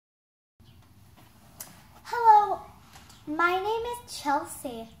My name is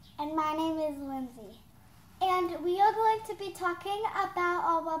Chelsea. And my name is Lindsay. And we are going to be talking about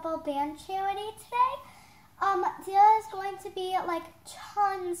our rubber band charity today. There is going to be like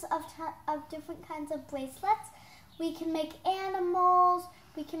tons of different kinds of bracelets. We can make animals.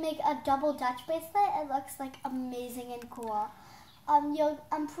 We can make a double Dutch bracelet. It looks like amazing and cool.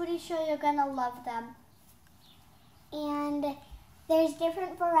 I'm pretty sure you're gonna love them. And there's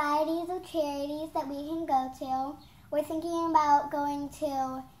different varieties of charities that we can go to. We're thinking about going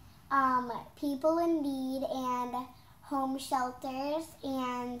to people in need and home shelters,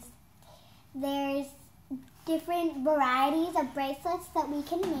 and there's different varieties of bracelets that we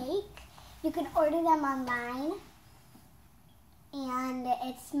can make. You can order them online, and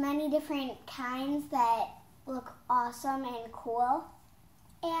it's many different kinds that look awesome and cool.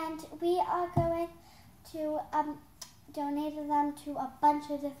 And we are going to donate them to a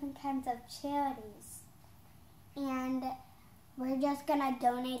bunch of different kinds of charities. And we're just going to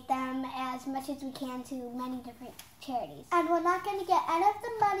donate them as much as we can to many different charities. And we're not going to get any of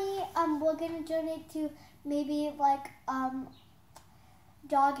the money. We're going to donate to maybe like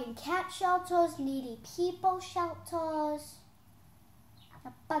dog and cat shelters, needy people shelters,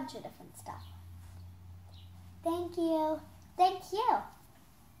 a bunch of different stuff. Thank you. Thank you.